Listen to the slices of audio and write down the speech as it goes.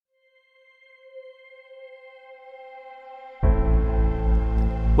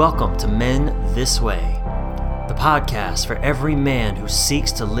Welcome to Men This Way, the podcast for every man who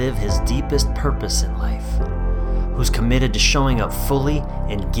seeks to live his deepest purpose in life, who's committed to showing up fully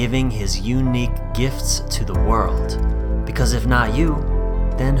and giving his unique gifts to the world. Because if not you,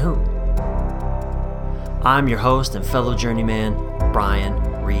 then who? I'm your host and fellow journeyman, Brian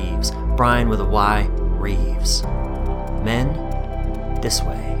Reeves. Brian with a Y, Reeves. Men This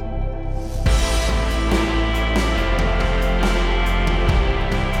Way.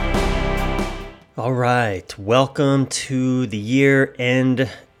 All right, welcome to the year-end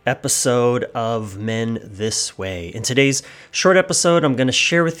episode of Men This Way. In today's short episode, I'm going to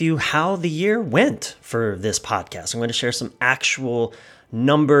share with you how the year went for this podcast. I'm going to share some actual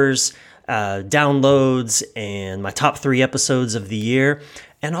numbers, downloads, and my top 3 episodes of the year.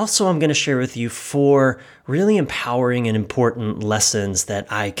 And also, I'm going to share with you 4 really empowering and important lessons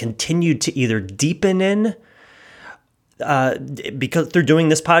that I continued to either deepen in because through doing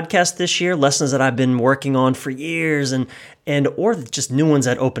this podcast this year, lessons that I've been working on for years and or just new ones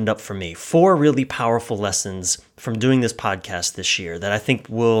that opened up for me. 4 really powerful lessons from doing this podcast this year that I think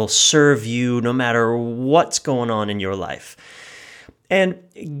will serve you no matter what's going on in your life. And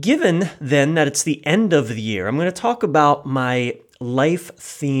given then that it's the end of the year, I'm going to talk about my life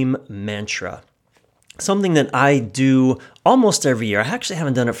theme mantra. Something that I do almost every year. I actually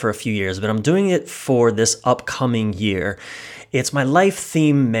haven't done it for a few years, but I'm doing it for this upcoming year. It's my life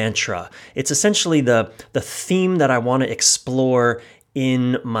theme mantra. It's essentially the theme that I want to explore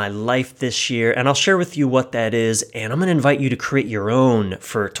in my life this year, and I'll share with you what that is, and I'm going to invite you to create your own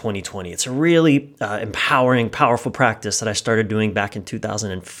for 2020. It's a really empowering, powerful practice that I started doing back in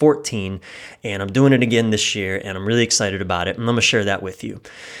 2014, and I'm doing it again this year, and I'm really excited about it, and I'm going to share that with you.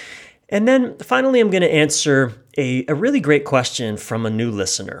 And then finally, I'm going to answer a really great question from a new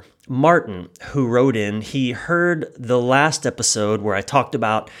listener, Martin, who wrote in. He heard the last episode where I talked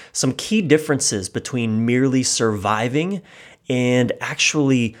about some key differences between merely surviving and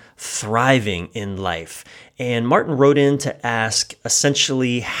actually thriving in life. And Martin wrote in to ask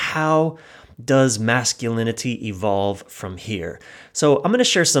essentially, how does masculinity evolve from here? So I'm going to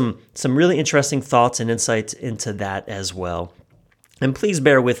share some really interesting thoughts and insights into that as well. And please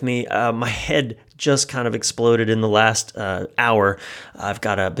bear with me. My head just kind of exploded in the last hour. I've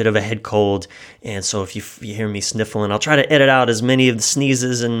got a bit of a head cold, and so if you hear me sniffling, I'll try to edit out as many of the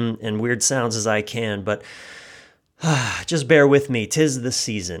sneezes and weird sounds as I can, but just bear with me. 'Tis the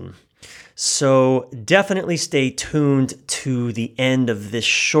season. So definitely stay tuned to the end of this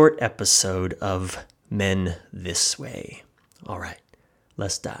short episode of Men This Way. All right,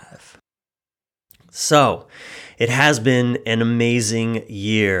 let's dive. So, it has been an amazing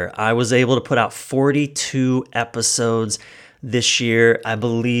year. I was able to put out 42 episodes this year. I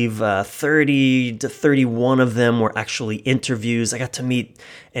believe 30 to 31 of them were actually interviews. I got to meet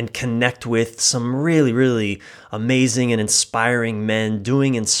and connect with some really, really amazing and inspiring men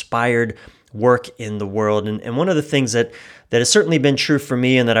doing inspired work in the world. And one of the things that has certainly been true for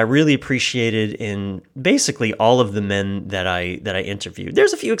me and that I really appreciated in basically all of the men that I interviewed.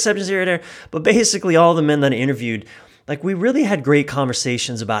 There's a few exceptions here and there, but basically all the men that I interviewed, like, we really had great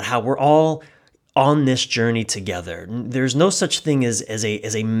conversations about how we're all on this journey together. There's no such thing as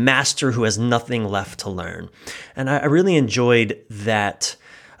a master who has nothing left to learn. And I really enjoyed that.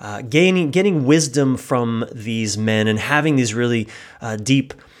 Getting wisdom from these men and having these really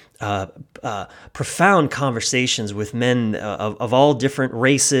deep, profound conversations with men of all different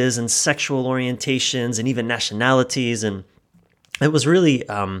races and sexual orientations and even nationalities. And it was really,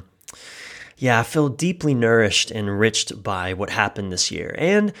 I feel deeply nourished and enriched by what happened this year.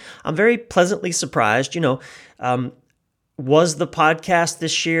 And I'm very pleasantly surprised, was the podcast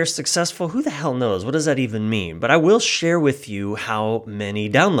this year successful? Who the hell knows? What does that even mean? But I will share with you how many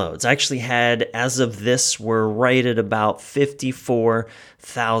downloads. I actually had, as of this, we're right at about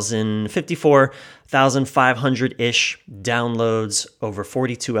 54,500-ish downloads over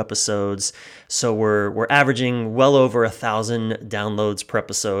 42 episodes. So we're averaging well over 1,000 downloads per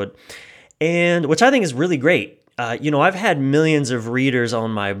episode, and which I think is really great. I've had millions of readers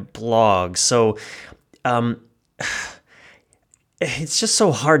on my blog, so it's just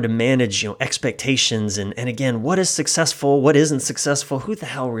so hard to manage, expectations and again, what is successful, what isn't successful, who the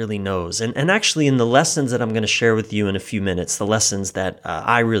hell really knows? And actually, in the lessons that I'm going to share with you in a few minutes, the lessons that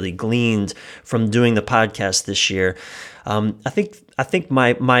I really gleaned from doing the podcast this year, I think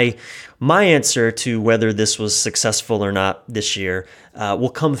my answer to whether this was successful or not this year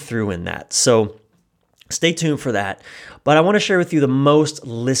will come through in that. So stay tuned for that. But I want to share with you the most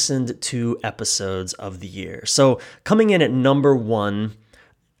listened to episodes of the year. So coming in at number 1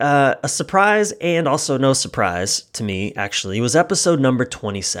 a surprise and also no surprise to me, actually, was episode number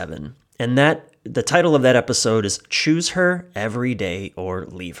 27. And the title of that episode is Choose Her Every Day or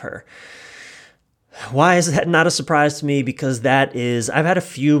Leave Her. Why is that not a surprise to me? Because I've had a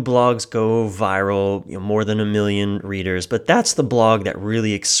few blogs go viral, more than 1 million readers, but that's the blog that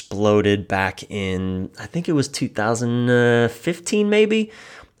really exploded back in, I think it was 2015 maybe?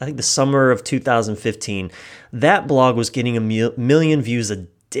 I think the summer of 2015. That blog was getting a million views a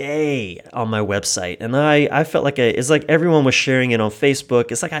day on my website. And I felt like it's like everyone was sharing it on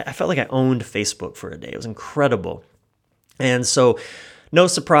Facebook. It's like I felt like I owned Facebook for a day. It was incredible. And so no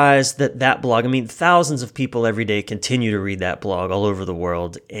surprise that blog, thousands of people every day continue to read that blog all over the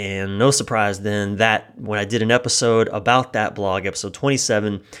world. And no surprise then that when I did an episode about that blog, episode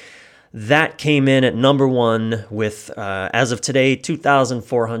 27, that came in at number 1 with, as of today,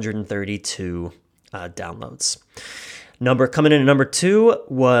 2,432 downloads. Coming in at number 2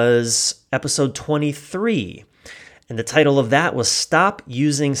 was episode 23. And the title of that was Stop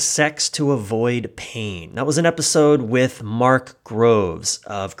Using Sex to Avoid Pain. That was an episode with Mark Groves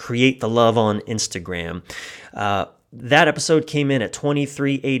of Create the Love on Instagram. That episode came in at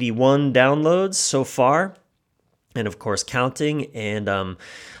 2,381 downloads so far, and of course counting. And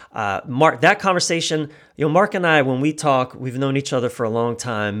Mark, that conversation, Mark and I, when we talk, we've known each other for a long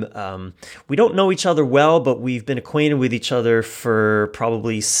time. We don't know each other well, but we've been acquainted with each other for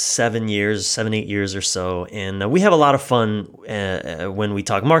probably 7, 8 years or so. And we have a lot of fun when we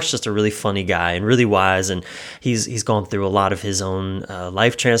talk. Mark's just a really funny guy and really wise. And he's gone through a lot of his own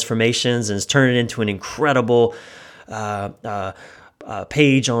life transformations and has turned it into an incredible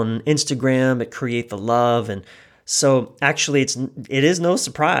page on Instagram at Create the Love. And so actually it is no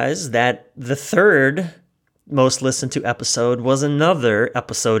surprise that the third most listened to episode was another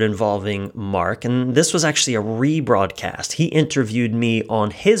episode involving Mark. And this was actually a rebroadcast. He interviewed me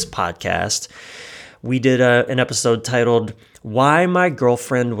on his podcast. We did an episode titled Why My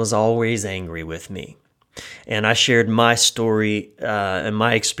Girlfriend Was Always Angry with Me. And I shared my story and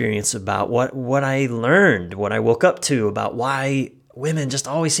my experience about what I learned, what I woke up to about why women just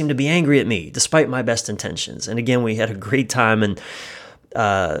always seem to be angry at me, despite my best intentions. And again, we had a great time, and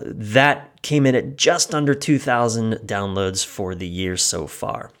that came in at just under 2,000 downloads for the year so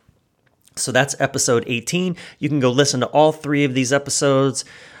far. So that's episode 18. You can go listen to all 3 of these episodes.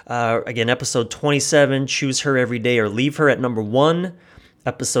 Again, episode 27, Choose Her Every Day or Leave Her, at number 1.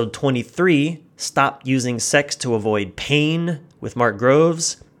 Episode 23, Stop Using Sex to Avoid Pain with Mark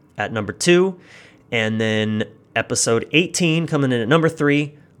Groves, at number 2. And then episode 18 coming in at number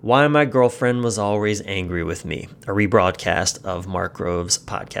 3, Why My Girlfriend Was Always Angry with Me, a rebroadcast of Mark Groves'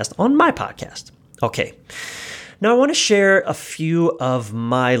 podcast on my podcast. Okay, now I want to share a few of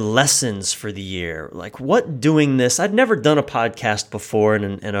my lessons for the year. Like what doing this, I'd never done a podcast before,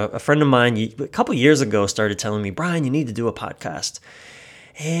 and a friend of mine a couple years ago started telling me, Brian, you need to do a podcast.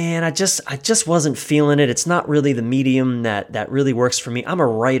 And I just wasn't feeling it. It's not really the medium that really works for me. I'm a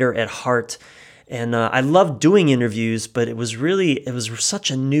writer at heart. And I love doing interviews, but it was such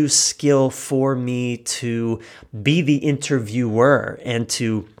a new skill for me to be the interviewer and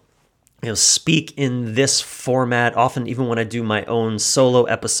to speak in this format, often even when I do my own solo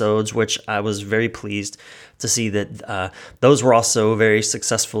episodes, which I was very pleased to see that those were also very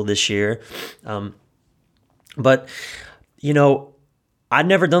successful this year. But I'd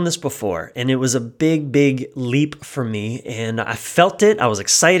never done this before, and it was a big, big leap for me, and I felt it. I was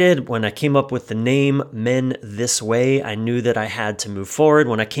excited. When I came up with the name Men This Way, I knew that I had to move forward.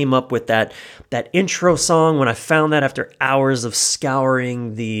 When I came up with that intro song, when I found that after hours of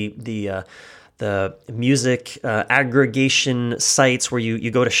scouring the music aggregation sites where you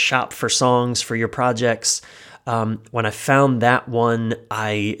go to shop for songs for your projects, when I found that one,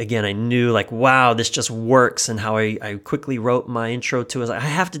 I knew like, wow, this just works. And how I quickly wrote my intro to it, I was like, I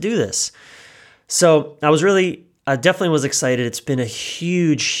have to do this. So I definitely was excited. It's been a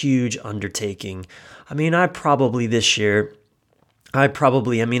huge, huge undertaking. This year, I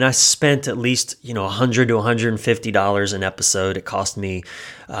spent at least, $100 to $150 an episode. It cost me.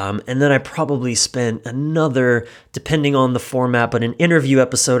 And then I probably spent another, depending on the format, but an interview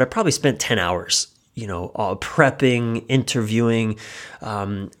episode, I probably spent 10 hours prepping, interviewing,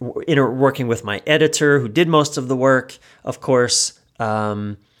 working with my editor who did most of the work, of course.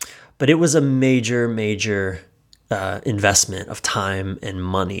 But it was a major, major investment of time and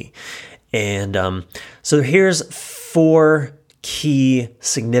money. And so here's 4 key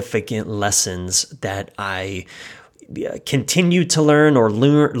significant lessons that I continued to learn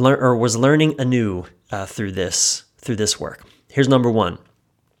or was learning anew through this work. Here's number 1.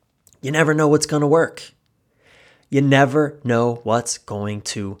 You never know what's going to work. You never know what's going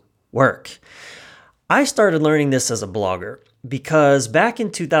to work. I started learning this as a blogger because back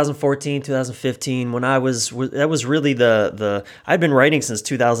in 2014, 2015, when that was really I'd been writing since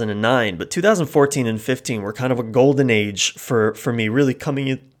 2009, but 2014 and 15 were kind of a golden age for me, really coming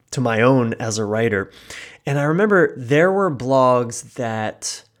into my own as a writer. And I remember there were blogs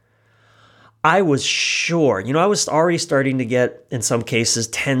that I was sure, I was already starting to get, in some cases,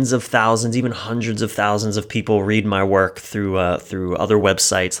 tens of thousands, even hundreds of thousands of people read my work through other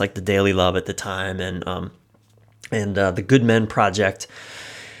websites like the Daily Love at the time and the Good Men Project.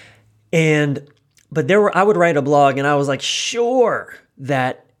 But I would write a blog and I was like sure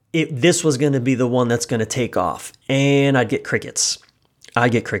that this was going to be the one that's going to take off, and I'd get crickets.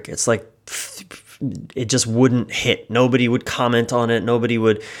 Like it just wouldn't hit. Nobody would comment on it. Nobody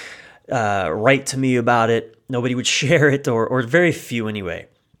would write to me about it. Nobody would share it, or very few anyway.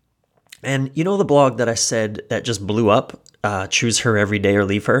 And the blog that I said that just blew up, Choose Her Every Day or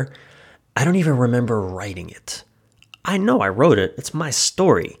Leave Her? I don't even remember writing it. I know I wrote it. It's my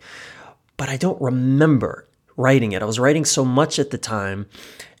story. But I don't remember writing it. I was writing so much at the time.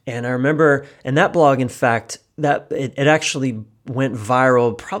 And I remember, and that blog, in fact, that it actually went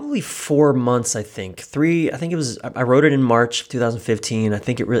viral probably 4 months, I think. I wrote it in March of 2015. I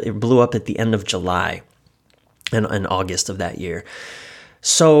think it blew up at the end of July and August of that year.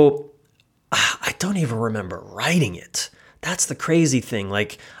 So I don't even remember writing it. That's the crazy thing.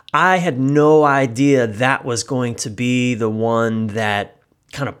 Like, I had no idea that was going to be the one that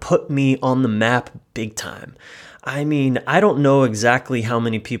kind of put me on the map big time. I mean, I don't know exactly how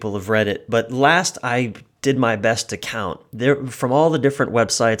many people have read it, but last I did my best to count, there from all the different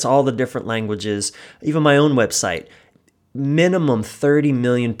websites, all the different languages, even my own website, minimum 30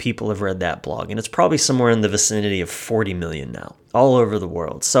 million people have read that blog. And it's probably somewhere in the vicinity of 40 million now, all over the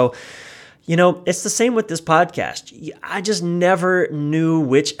world. So, it's the same with this podcast. I just never knew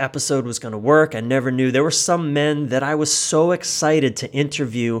which episode was going to work. I never knew. There were some men that I was so excited to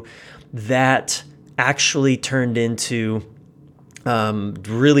interview that actually turned into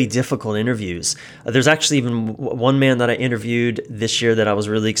really difficult interviews. There's actually even one man that I interviewed this year that I was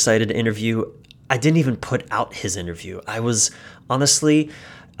really excited to interview. I didn't even put out his interview. I was honestly,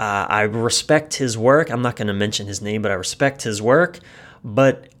 I respect his work. I'm not going to mention his name, but I respect his work.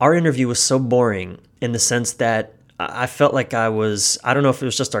 But our interview was so boring in the sense that I felt like I don't know if it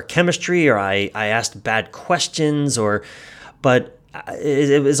was just our chemistry or I asked bad questions but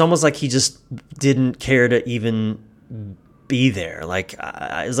it was almost like he just didn't care to even be there. Like,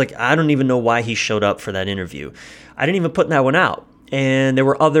 it was like, I don't even know why he showed up for that interview. I didn't even put that one out. And there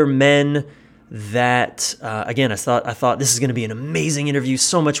were other men that, again, I thought this is going to be an amazing interview,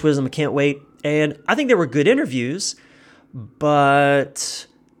 so much wisdom, I can't wait. And I think they were good interviews, but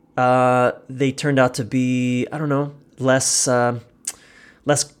they turned out to be, I don't know, less,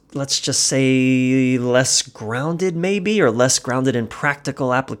 let's just say less grounded maybe, or less grounded in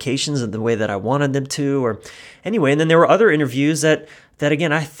practical applications in the way that I wanted them to, or anyway. And then there were other interviews that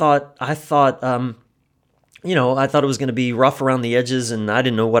again, I thought it was going to be rough around the edges and I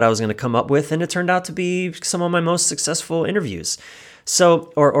didn't know what I was going to come up with. And it turned out to be some of my most successful interviews.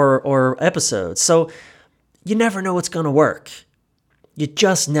 So, or episodes. So you never know what's going to work. You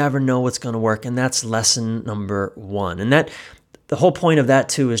just never know what's going to work. And that's lesson number one. And the whole point of that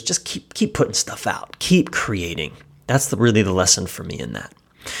too is just keep putting stuff out, keep creating. That's really the lesson for me in that.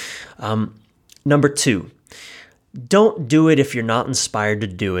 Number two, don't do it if you're not inspired to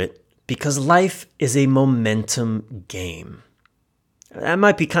do it, because life is a momentum game. That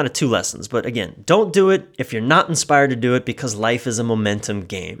might be kind of two lessons, but again, don't do it if you're not inspired to do it, because life is a momentum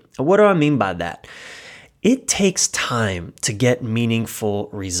game. And what do I mean by that? It takes time to get meaningful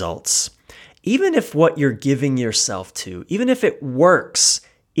results. Even if what you're giving yourself to, even if it works,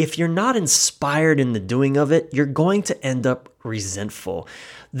 if you're not inspired in the doing of it, you're going to end up resentful.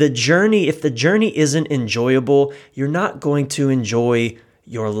 If the journey isn't enjoyable, you're not going to enjoy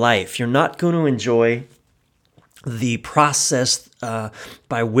your life. You're not going to enjoy the process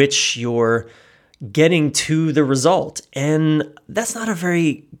by which you're getting to the result. And that's not a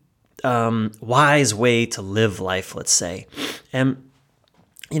very wise way to live life, let's say. And,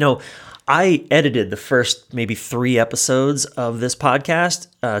 I edited the first maybe 3 episodes of this podcast,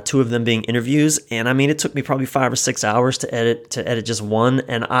 2 of them being interviews. And I mean, it took me probably 5 or 6 hours to edit just one.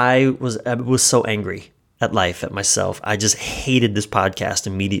 And I was so angry at life, at myself. I just hated this podcast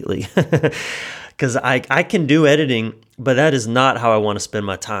immediately because I can do editing, but that is not how I want to spend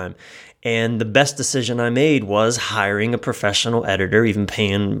my time. And the best decision I made was hiring a professional editor, even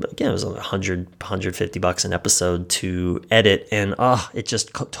paying, again, it was $150 an episode to edit. And it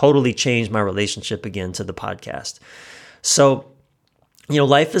just totally changed my relationship again to the podcast. So,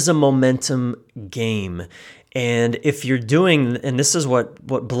 life is a momentum game. And if you're doing, and this is what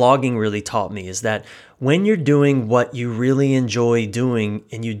blogging really taught me, is that when you're doing what you really enjoy doing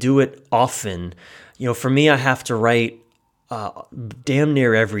and you do it often, for me, I have to write damn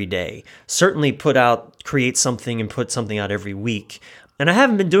near every day. Certainly create something and put something out every week. And I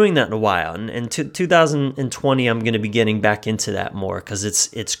haven't been doing that in a while. And 2020, I'm going to be getting back into that more because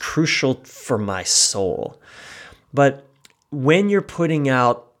it's crucial for my soul. But when you're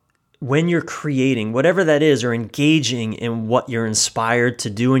creating, whatever that is, or engaging in what you're inspired to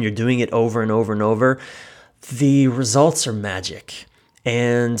do, and you're doing it over and over and over, the results are magic.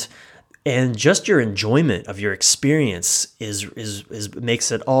 And just your enjoyment of your experience is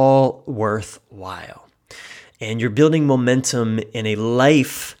makes it all worthwhile. And you're building momentum in a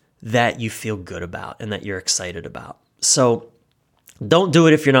life that you feel good about and that you're excited about. So don't do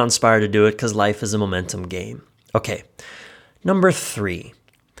it if you're not inspired to do it, because life is a momentum game. Okay, number 3,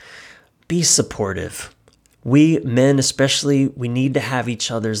 be supportive. We men especially, we need to have each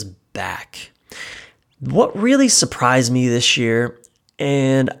other's back. What really surprised me this year,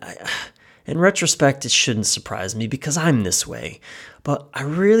 and in retrospect, it shouldn't surprise me because I'm this way, but I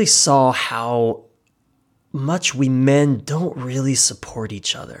really saw how much we men don't really support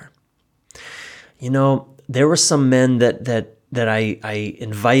each other. There were some men that I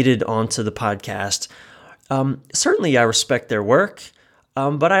invited onto the podcast. Certainly I respect their work,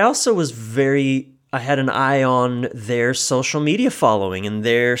 but I also I had an eye on their social media following and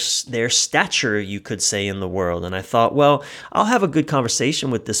their stature, you could say, in the world. And I thought, well, I'll have a good conversation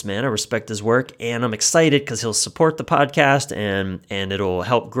with this man. I respect his work, and I'm excited because he'll support the podcast and it'll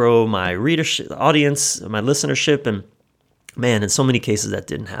help grow my readership, audience, my listenership. And man, in so many cases that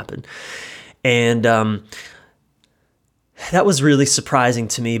didn't happen. And that was really surprising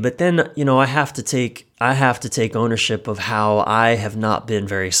to me. But then, I have to take ownership of how I have not been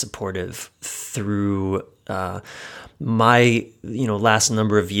very supportive through my last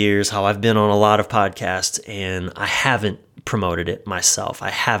number of years, how I've been on a lot of podcasts and I haven't promoted it myself.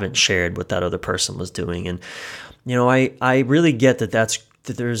 I haven't shared what that other person was doing. And I really get that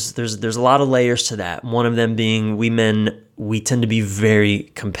there's a lot of layers to that. One of them being we men, we tend to be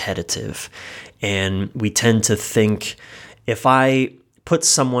very competitive, and we tend to think, if I put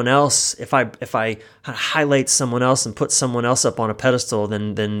someone else, if I highlight someone else and put someone else up on a pedestal,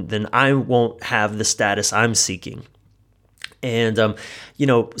 then I won't have the status I'm seeking. And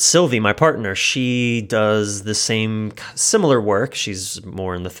Sylvie, my partner, she does the similar work. She's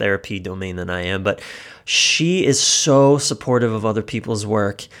more in the therapy domain than I am, but she is so supportive of other people's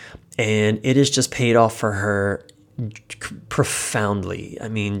work, and it has just paid off for her profoundly. I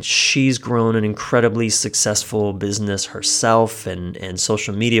mean, she's grown an incredibly successful business herself and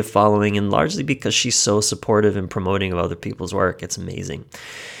social media following, and largely because she's so supportive and promoting of other people's work. It's amazing.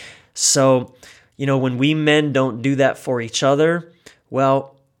 So, when we men don't do that for each other,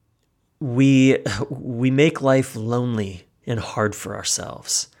 well, we make life lonely and hard for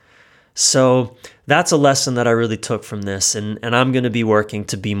ourselves. So that's a lesson that I really took from this, and I'm going to be working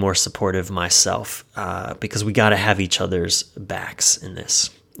to be more supportive myself, because we got to have each other's backs in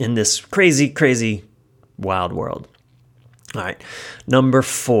this crazy, crazy, wild world. All right, number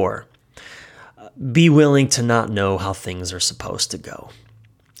 4, be willing to not know how things are supposed to go.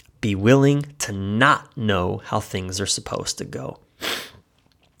 Be willing to not know how things are supposed to go.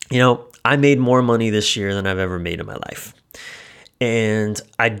 I made more money this year than I've ever made in my life. And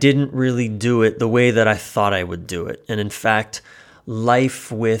I didn't really do it the way that I thought I would do it. And in fact,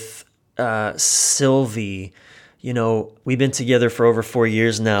 life with Sylvie, we've been together for over 4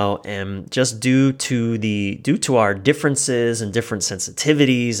 years now, and just due to our differences and different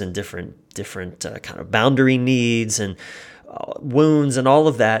sensitivities and different kind of boundary needs and wounds and all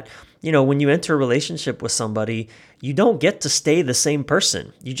of that, when you enter a relationship with somebody, you don't get to stay the same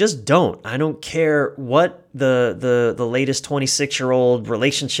person. You just don't. I don't care what the latest 26-year-old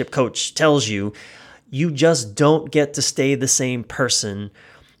relationship coach tells you. You just don't get to stay the same person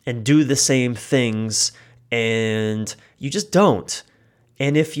and do the same things, and you just don't.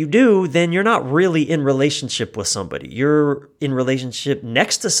 And if you do, then you're not really in relationship with somebody. You're in relationship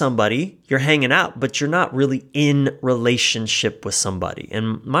next to somebody, you're hanging out, but you're not really in relationship with somebody.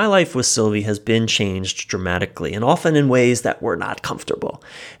 And my life with Sylvie has been changed dramatically, and often in ways that were not comfortable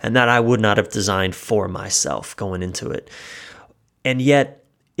and that I would not have designed for myself going into it. And yet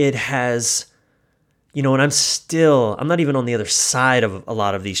it has and I'm not even on the other side of a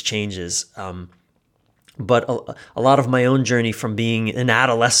lot of these changes. But a lot of my own journey from being an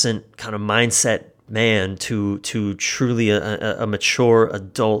adolescent kind of mindset man to truly a mature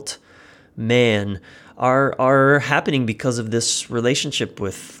adult man are happening because of this relationship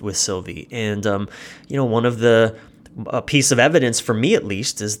with Sylvie. And one of a piece of evidence for me, at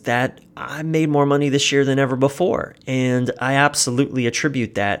least, is that I made more money this year than ever before, and I absolutely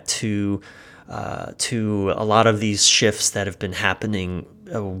attribute that to a lot of these shifts that have been happening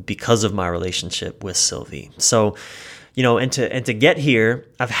because of my relationship with Sylvie. So, and to get here,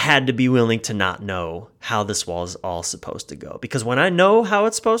 I've had to be willing to not know how this was all supposed to go. Because when I know how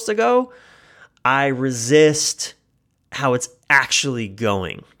it's supposed to go, I resist how it's actually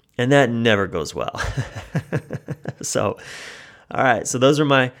going. And that never goes well. So, all right. So those are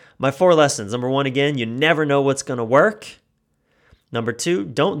my 4 lessons. Number 1, again, you never know what's going to work. Number 2,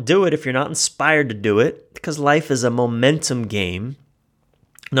 don't do it if you're not inspired to do it, because life is a momentum game.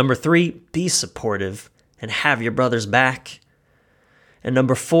 Number 3, be supportive and have your brother's back. And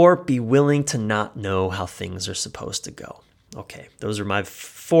number 4, be willing to not know how things are supposed to go. Okay, those are my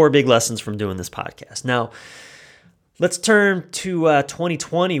 4 big lessons from doing this podcast. Now, let's turn to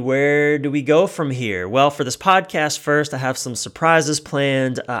 2020. Where do we go from here? Well, for this podcast first, I have some surprises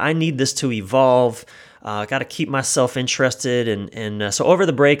planned. I need this to evolve. I got to keep myself interested, and so over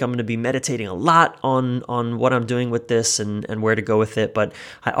the break, I'm going to be meditating a lot on what I'm doing with this and where to go with it. But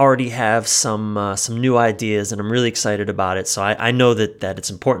I already have some new ideas, and I'm really excited about it. So I know that it's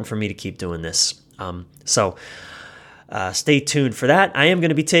important for me to keep doing this. So stay tuned for that. I am going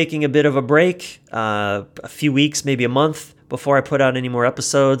to be taking a bit of a break, a few weeks, maybe a month, before I put out any more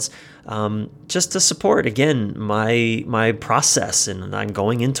episodes, just to support, again, my process. And I'm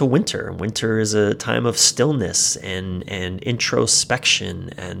going into winter. Winter is a time of stillness and introspection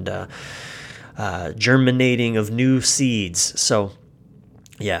and germinating of new seeds. So,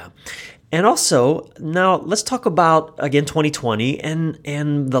 yeah. And also, now let's talk about, again, 2020 and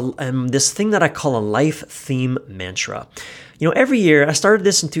this thing that I call a life theme mantra. Every year, I started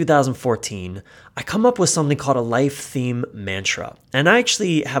this in 2014, I come up with something called a life theme mantra. And I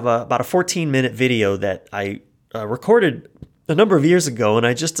actually have about a 14-minute video that I recorded a number of years ago, and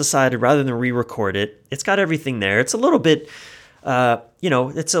I just decided rather than re-record it, it's got everything there. It's a little bit, I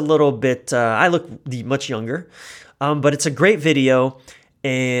look much younger, but it's a great video.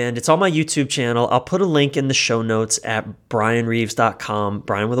 And it's on my YouTube channel. I'll put a link in the show notes at brianreeves.com,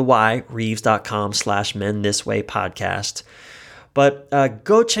 Brian with a Y, reeves.com/Men This Way podcast. But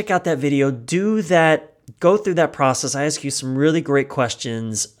go check out that video. Do that. Go through that process. I ask you some really great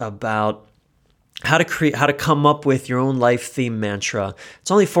questions about how to come up with your own life theme mantra. It's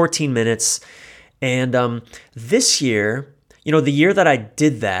only 14 minutes. And this year, the year that I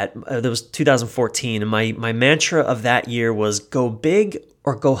did that was 2014, and my mantra of that year was go big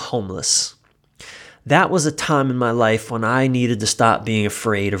or go homeless. That was a time in my life when I needed to stop being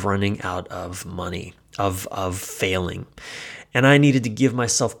afraid of running out of money, of failing. And I needed to give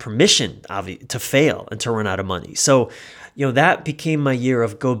myself permission to fail and to run out of money. So, that became my year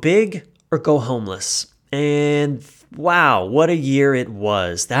of go big or go homeless. And wow, what a year it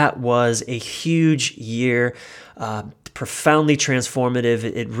was. That was a huge year. Profoundly transformative.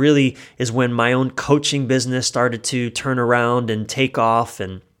 It really is when my own coaching business started to turn around and take off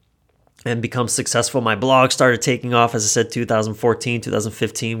and become successful. My blog started taking off, as I said, 2014,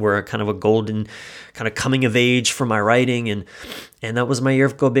 2015 were kind of a golden kind of coming of age for my writing. And that was my year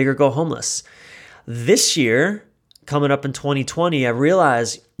of go big or go homeless. This year, coming up in 2020, I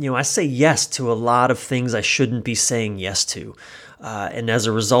realized, I say yes to a lot of things I shouldn't be saying yes to. And as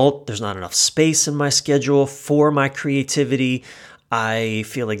a result, there's not enough space in my schedule for my creativity. I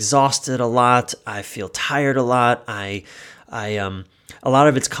feel exhausted a lot. I feel tired a lot. A lot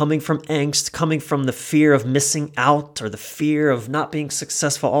of it's coming from angst, coming from the fear of missing out or the fear of not being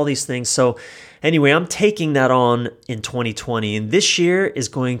successful, all these things. So anyway, I'm taking that on in 2020. And this year is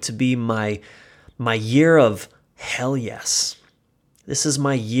going to be my year of hell yes. This is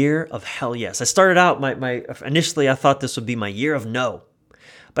my year of hell yes. I started out, initially I thought this would be my year of no,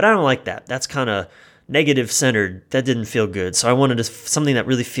 but I don't like that. That's kind of negative centered. That didn't feel good. So I wanted something that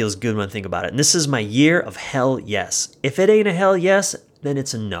really feels good when I think about it. And this is my year of hell yes. If it ain't a hell yes, then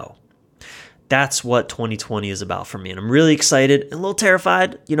it's a no. That's what 2020 is about for me. And I'm really excited and a little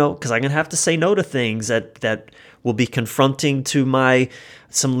terrified, because I'm going to have to say no to things that will be confronting to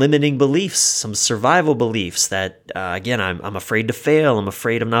some limiting beliefs, some survival beliefs that, again, I'm afraid to fail. I'm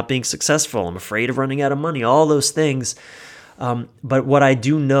afraid of not being successful. I'm afraid of running out of money, all those things. But what I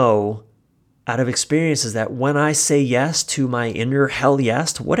do know out of experience is that when I say yes to my inner hell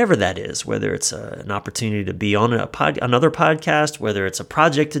yes, to whatever that is, whether it's an opportunity to be on another podcast, whether it's a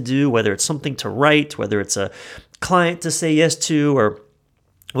project to do, whether it's something to write, whether it's a client to say yes to, or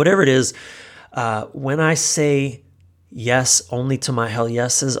whatever it is, when I say yes only to my hell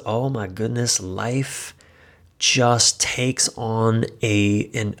yeses, oh my goodness, life just takes on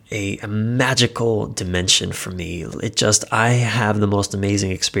a magical dimension for me. I have the most amazing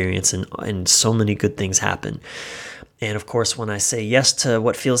experience, and so many good things happen. And of course, when I say yes to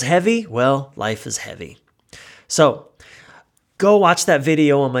what feels heavy, well, life is heavy. So go watch that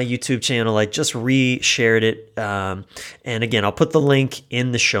video on my YouTube channel. I just re-shared it. And again, I'll put the link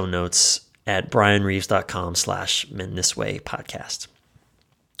in the show notes at brianreeves.com/Men This Way podcast.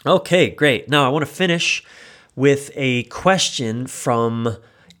 Okay, great. Now I want to finish with a question from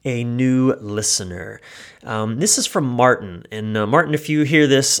a new listener. This is from Martin. And Martin, if you hear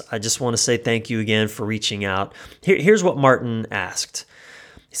this, I just want to say thank you again for reaching out. Here's what Martin asked.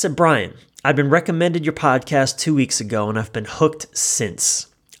 He said, Brian, I've been recommended your podcast 2 weeks ago, and I've been hooked since.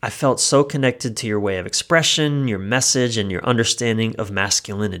 I felt so connected to your way of expression, your message, and your understanding of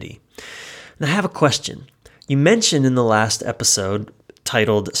masculinity. And I have a question. You mentioned in the last episode,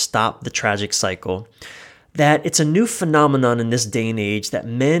 titled Stop the Tragic Cycle, that it's a new phenomenon in this day and age that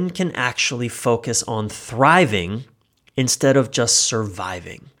men can actually focus on thriving instead of just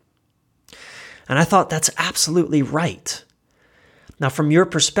surviving. And I thought that's absolutely right. Now, from your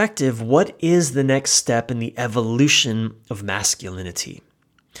perspective, what is the next step in the evolution of masculinity?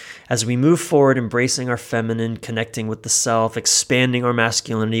 As we move forward, embracing our feminine, connecting with the self, expanding our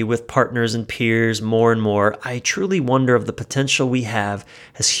masculinity with partners and peers more and more, I truly wonder of the potential we have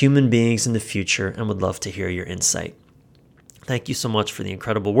as human beings in the future and would love to hear your insight. Thank you so much for the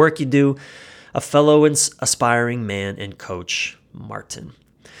incredible work you do. A fellow aspiring man and coach, Martin.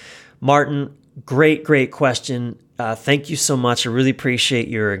 Martin, great question. Thank you so much. I really appreciate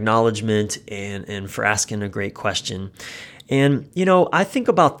your acknowledgement and for asking a great question. And, I think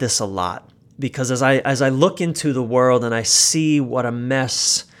about this a lot because as I look into the world and I see what a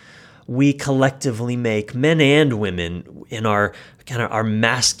mess we collectively make, men and women, in our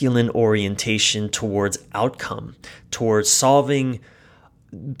masculine orientation towards outcome, towards solving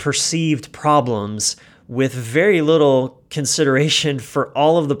perceived problems with very little consideration for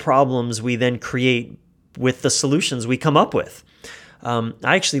all of the problems we then create with the solutions we come up with. I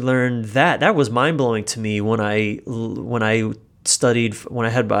actually learned that was mind-blowing to me when I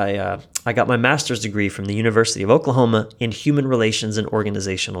got my master's degree from the University of Oklahoma in human relations and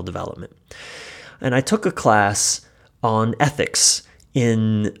organizational development. And I took a class on ethics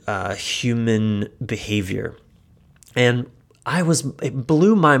in human behavior. And it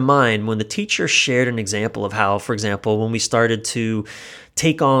blew my mind when the teacher shared an example of how, for example, when we started to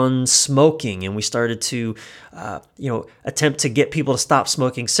take on smoking and we started to, attempt to get people to stop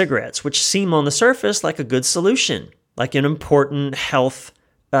smoking cigarettes, which seem on the surface like a good solution, like an important health,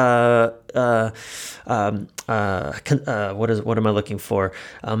 what am I looking for?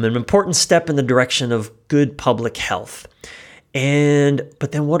 An important step in the direction of good public health.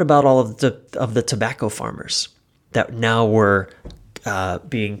 But then what about all of the tobacco farmers that now were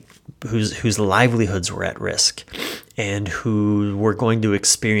whose livelihoods were at risk and who were going to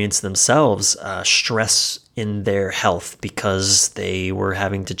experience themselves stress in their health because they were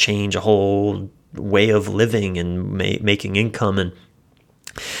having to change a whole way of living and making income. And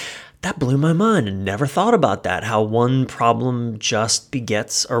that blew my mind and never thought about that, how one problem just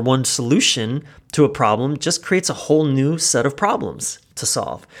begets, or one solution to a problem just creates a whole new set of problems to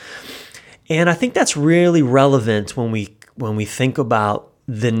solve. And I think that's really relevant when we think about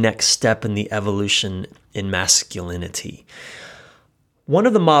the next step in the evolution in masculinity. One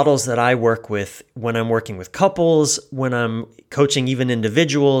of the models that I work with when I'm working with couples, when I'm coaching even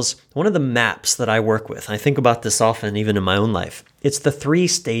individuals, one of the maps that I work with, I think about this often even in my own life, it's the 3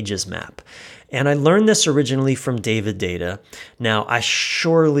 stages map. And I learned this originally from David Deida. Now, I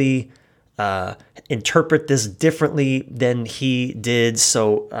surely interpret this differently than he did,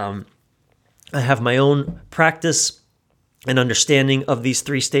 so I have my own practice and understanding of these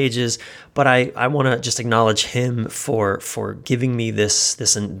 3 stages, but I want to just acknowledge him for giving me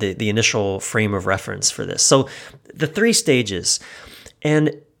the initial frame of reference for this. So the 3 stages,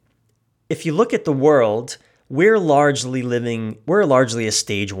 and if you look at the world, we're largely a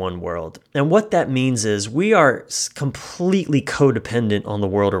stage 1 world. And what that means is we are completely codependent on the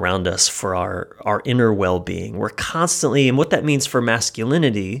world around us for our inner well-being. We're constantly, and what that means for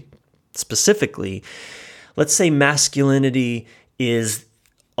masculinity specifically, let's say masculinity is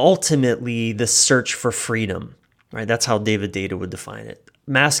ultimately the search for freedom, right? That's how David Deida would define it.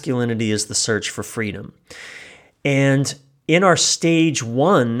 masculinity is the search for freedom. And in our stage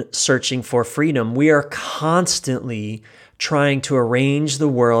 1 searching for freedom, we are constantly trying to arrange the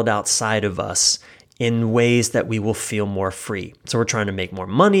world outside of us in ways that we will feel more free. So we're trying to make more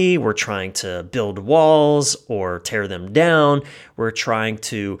money, we're trying to build walls or tear them down, we're trying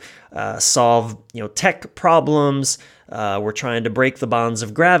to solve tech problems, we're trying to break the bonds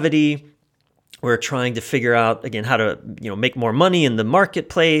of gravity, we're trying to figure out, again, how to make more money in the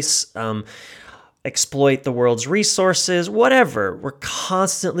marketplace, exploit the world's resources, whatever. We're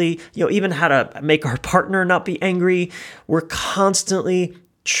constantly, even how to make our partner not be angry. We're constantly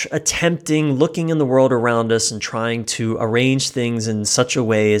attempting, looking in the world around us and trying to arrange things in such a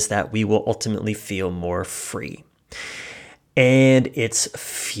way as that we will ultimately feel more free. And it's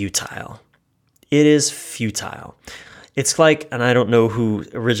futile. It is futile. It's like, and I don't know who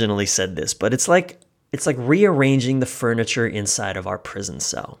originally said this, but it's like rearranging the furniture inside of our prison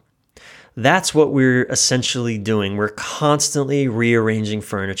cell. That's what we're essentially doing. We're constantly rearranging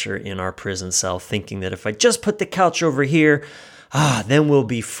furniture in our prison cell, thinking that if I just put the couch over here, then we'll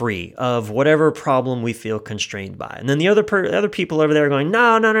be free of whatever problem we feel constrained by. And then the other people over there are going,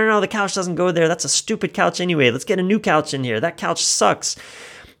 no, the couch doesn't go there. That's a stupid couch anyway. Let's get a new couch in here. That couch sucks.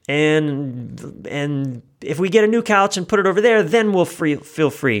 And if we get a new couch and put it over there, then we'll feel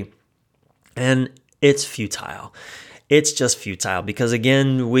free. And it's futile. It's just futile because,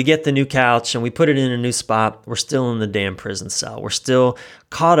 again, we get the new couch and we put it in a new spot. We're still in the damn prison cell. We're still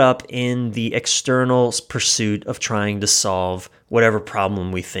caught up in the external pursuit of trying to solve whatever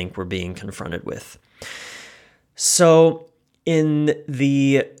problem we think we're being confronted with. So in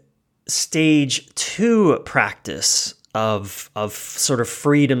the stage 2 practice of sort of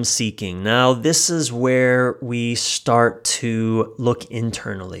freedom seeking, now this is where we start to look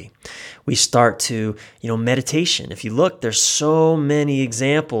internally. We start to, meditation. If you look, there's so many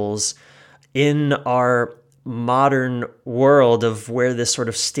examples in our modern world of where this sort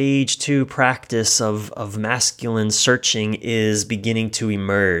of stage 2 practice of masculine searching is beginning to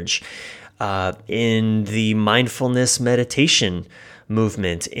emerge. In the mindfulness meditation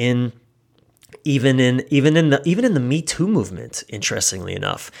movement, even in the Me Too movement, interestingly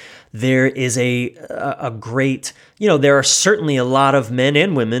enough, there is a great, there are certainly a lot of men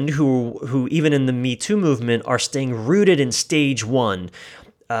and women who even in the Me Too movement are staying rooted in stage 1,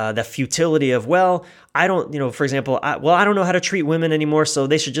 the futility of, I don't, for example, I don't know how to treat women anymore, so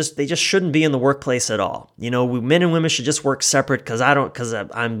they just shouldn't be in the workplace at all. Men and women should just work separate because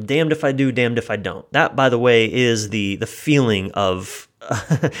I'm damned if I do, damned if I don't. That, by the way, is the feeling of,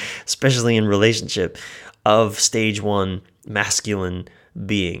 especially in relationship, of stage 1 masculine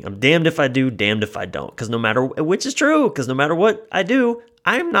being. I'm damned if I do, damned if I don't. Which is true, because no matter what I do,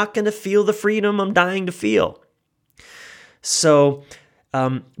 I'm not going to feel the freedom I'm dying to feel. So,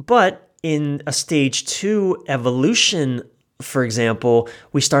 but in a stage 2 evolution, for example,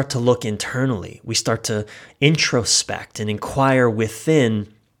 we start to look internally. We start to introspect and inquire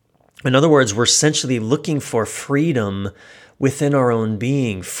within. In other words, we're essentially looking for freedom within our own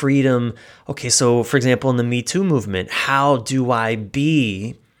being. Freedom. Okay, so for example, in the Me Too movement, how do I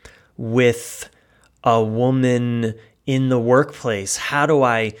be with a woman in the workplace? How do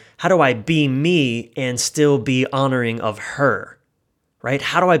I be me and still be honoring of her? Right?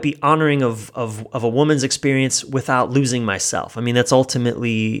 How do I be honoring of a woman's experience without losing myself? I mean, that's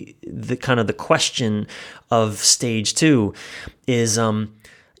ultimately the kind of the question of stage 2 is, how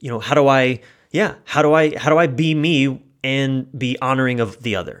do I be me and be honoring of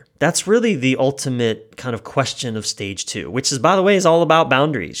the other? That's really the ultimate kind of question of stage 2, which is, by the way, is all about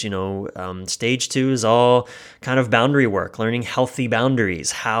boundaries. Stage 2 is all kind of boundary work, learning healthy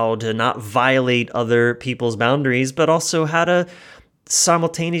boundaries, how to not violate other people's boundaries, but also how to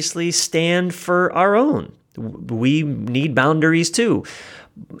simultaneously stand for our own. We need boundaries too.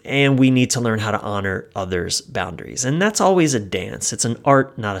 And we need to learn how to honor others' boundaries. And that's always a dance. It's an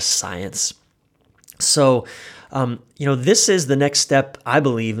art, not a science. So, this is the next step, I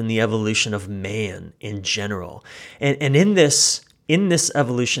believe, in the evolution of man in general. And in this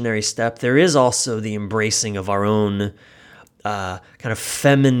evolutionary step, there is also the embracing of our own kind of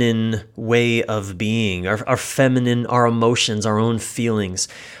feminine way of being, our emotions, our own feelings.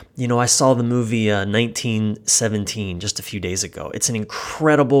 I saw the movie 1917 just a few days ago. It's an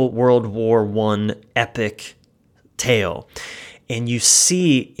incredible World War I epic tale. And you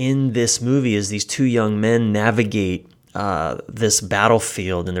see in this movie as these 2 young men navigate this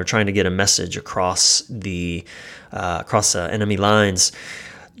battlefield, and they're trying to get a message across enemy lines.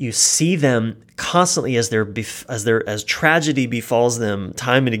 You see them constantly as tragedy befalls them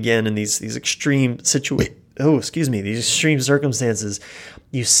time and again in these extreme these extreme circumstances,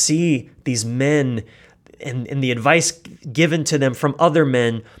 you see these men and the advice given to them from other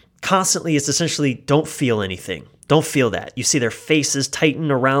men constantly is essentially, don't feel anything. Don't feel that. You see their faces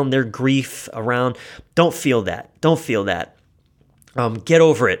tighten around their grief, don't feel that. Don't feel that. Get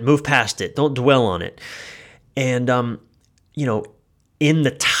over it. Move past it. Don't dwell on it. And, in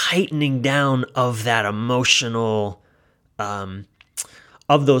the tightening down of that emotional,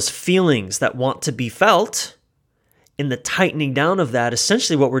 of those feelings that want to be felt, in the tightening down of that,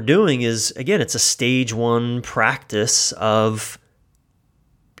 essentially what we're doing is, again, it's a stage 1 practice of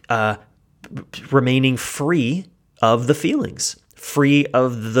remaining free of the feelings, free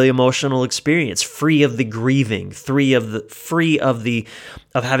of the emotional experience, free of the grieving, free of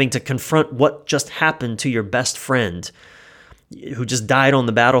having to confront what just happened to your best friend who just died on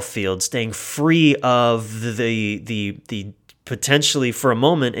the battlefield, staying free of the potentially, for a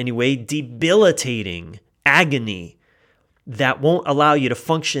moment anyway, debilitating agony that won't allow you to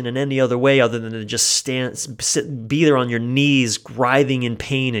function in any other way other than to just be there on your knees, writhing in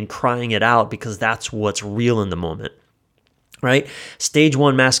pain and crying it out, because that's what's real in the moment, right? Stage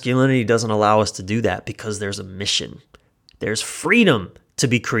 1 masculinity doesn't allow us to do that because there's a mission. There's freedom to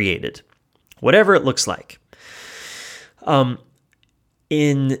be created, whatever it looks like.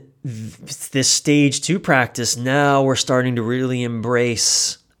 In this stage 2 practice, now we're starting to really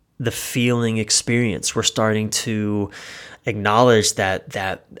embrace the feeling experience. We're starting to acknowledge that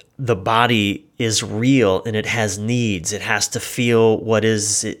the body is real and it has needs. It has to feel what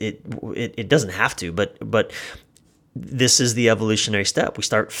is it doesn't have to, but this is the evolutionary step. We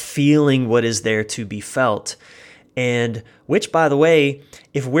start feeling what is there to be felt. And which, by the way,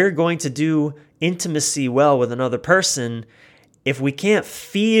 if we're going to do intimacy well with another person, if we can't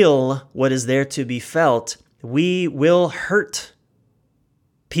feel what is there to be felt, we will hurt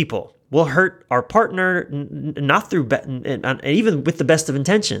people. We'll hurt our partner, not through, even with the best of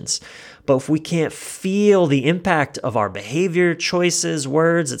intentions. But if we can't feel the impact of our behavior, choices,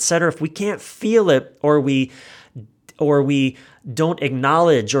 words, etc., if we can't feel it, or we don't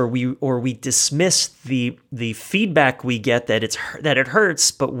acknowledge, or we dismiss the feedback we get that it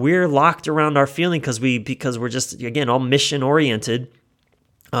hurts, but we're locked around our feeling because we're just, again, all mission oriented,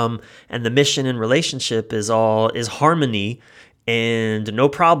 and the mission in relationship is harmony and no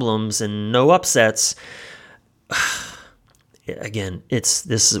problems and no upsets. Again,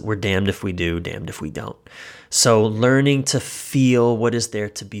 we're damned if we do, damned if we don't. So learning to feel what is there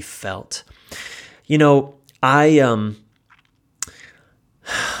to be felt. I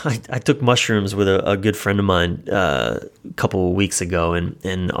took mushrooms with a good friend of mine a couple of weeks ago,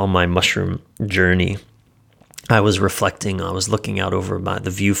 and on my mushroom journey, I was reflecting. I was looking out over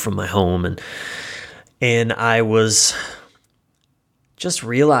the view from my home, and I was just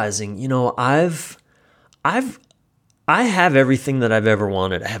realizing, I have everything that I've ever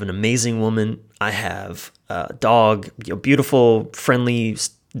wanted. I have an amazing woman. I have a dog, beautiful, friendly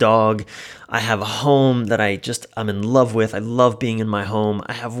dog. I have a home that I'm in love with. I love being in my home.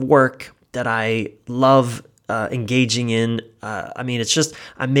 I have work that I love engaging in. It's just,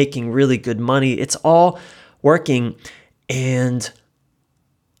 I'm making really good money. It's all working. And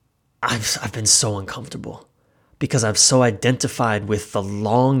I've been so uncomfortable because I've so identified with the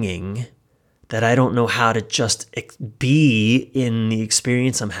longing that I don't know how to just be in the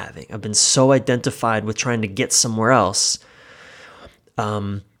experience I'm having. I've been so identified with trying to get somewhere else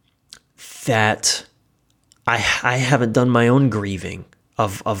that I haven't done my own grieving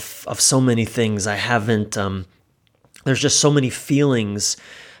of so many things. I haven't. There's just so many feelings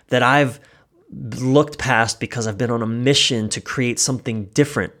that I've looked past because I've been on a mission to create something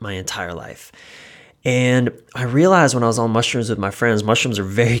different my entire life. And I realized when I was on mushrooms with my friends, mushrooms are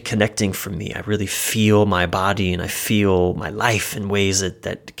very connecting for me. I really feel my body and I feel my life in ways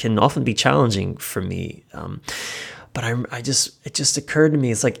that can often be challenging for me. But it just occurred to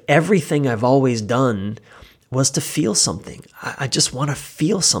me, it's like everything I've always done was to feel something. I just want to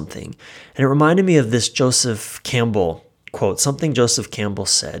feel something. And it reminded me of this Joseph Campbell quote, something Joseph Campbell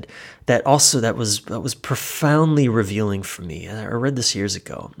said that was profoundly revealing for me. I read this years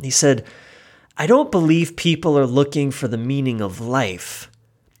ago. He said, "I don't believe people are looking for the meaning of life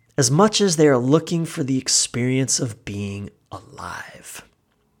as much as they are looking for the experience of being alive."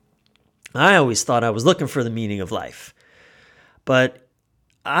 I always thought I was looking for the meaning of life, but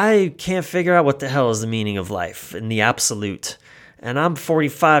I can't figure out what the hell is the meaning of life in the absolute. And I'm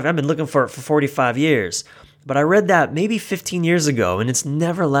 45. I've been looking for it for 45 years, but I read that maybe 15 years ago, and it's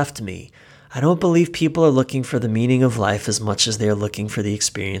never left me. I don't believe people are looking for the meaning of life as much as they are looking for the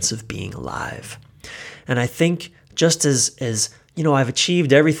experience of being alive. And I think just as I've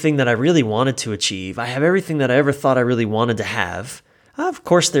achieved everything that I really wanted to achieve. I have everything that I ever thought I really wanted to have. Of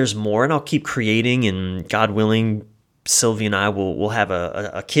course, there's more, and I'll keep creating, and God willing, Sylvie and I will have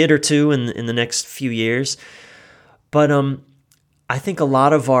a kid or two in the next few years. But I think a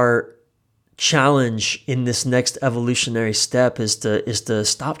lot of our challenge in this next evolutionary step is to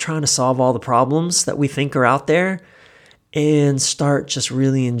stop trying to solve all the problems that we think are out there and start just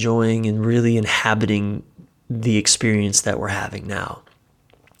really enjoying and really inhabiting the experience that we're having now,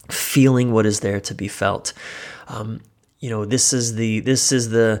 feeling what is there to be felt. This is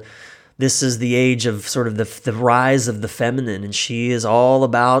the age of sort of the rise of the feminine, and she is all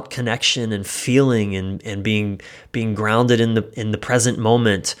about connection and feeling and being grounded in the present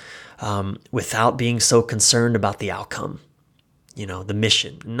moment, without being so concerned about the outcome. The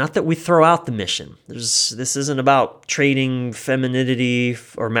mission. Not that we throw out the mission. This isn't about trading femininity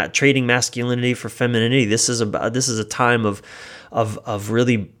or trading masculinity for femininity. This is a time of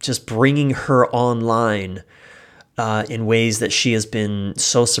really just bringing her online in ways that she has been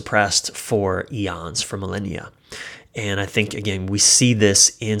so suppressed for eons, for millennia. And I think, again, we see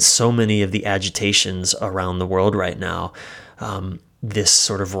this in so many of the agitations around the world right now. This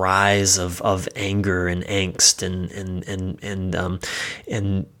sort of rise of anger and angst and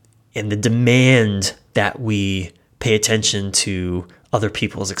the demand that we pay attention to other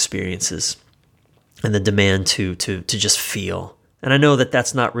people's experiences, and the demand to just feel. And I know that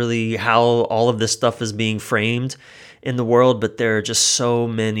that's not really how all of this stuff is being framed in the world, but there are just so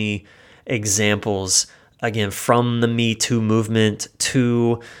many examples, again, from the Me Too movement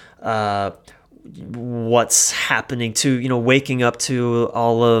to what's happening to, waking up to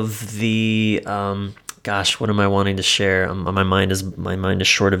all of the, what am I wanting to share? My mind is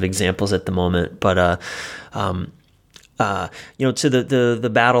short of examples at the moment, but, to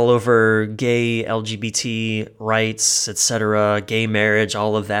the battle over gay LGBT rights, etc., gay marriage,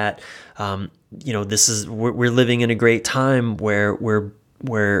 all of that. We're living in a great time where we're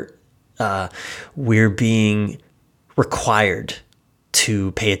being required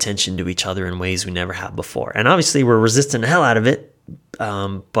to pay attention to each other in ways we never have before. And obviously we're resisting the hell out of it.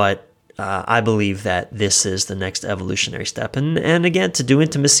 But I believe that this is the next evolutionary step. And again, to do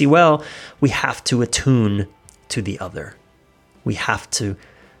intimacy well, we have to attune to the other. We have to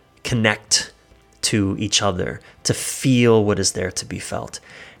connect to each other, to feel what is there to be felt.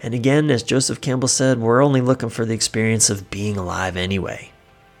 And again, as Joseph Campbell said, we're only looking for the experience of being alive anyway.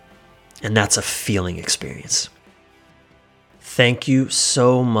 And that's a feeling experience. Thank you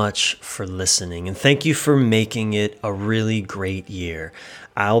so much for listening, and thank you for making it a really great year.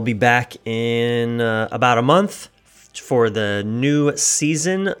 I'll be back in about a month for the new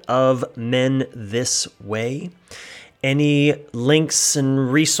season of Men This Way. Any links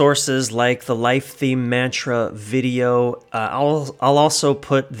and resources like the Life Theme Mantra video, I'll also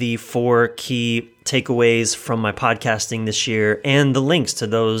put the 4 key takeaways from my podcasting this year and the links to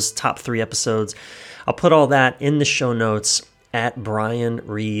those top 3 episodes. I'll put all that in the show notes at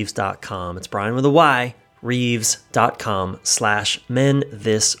brianreeves.com. It's Brian with a Y, reeves.com/Men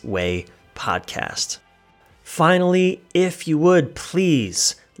This Way podcast. Finally, if you would,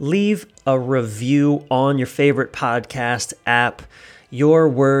 please leave a review on your favorite podcast app. Your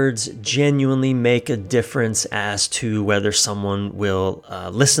words genuinely make a difference as to whether someone will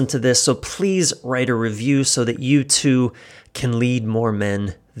listen to this. So please write a review so that you too can lead more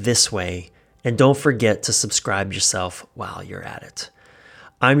men this way. And don't forget to subscribe yourself while you're at it.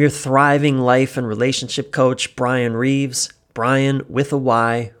 I'm your thriving life and relationship coach, Brian Reeves. Brian with a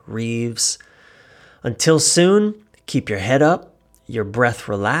Y, Reeves. Until soon, keep your head up, your breath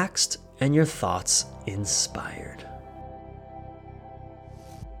relaxed, and your thoughts inspired.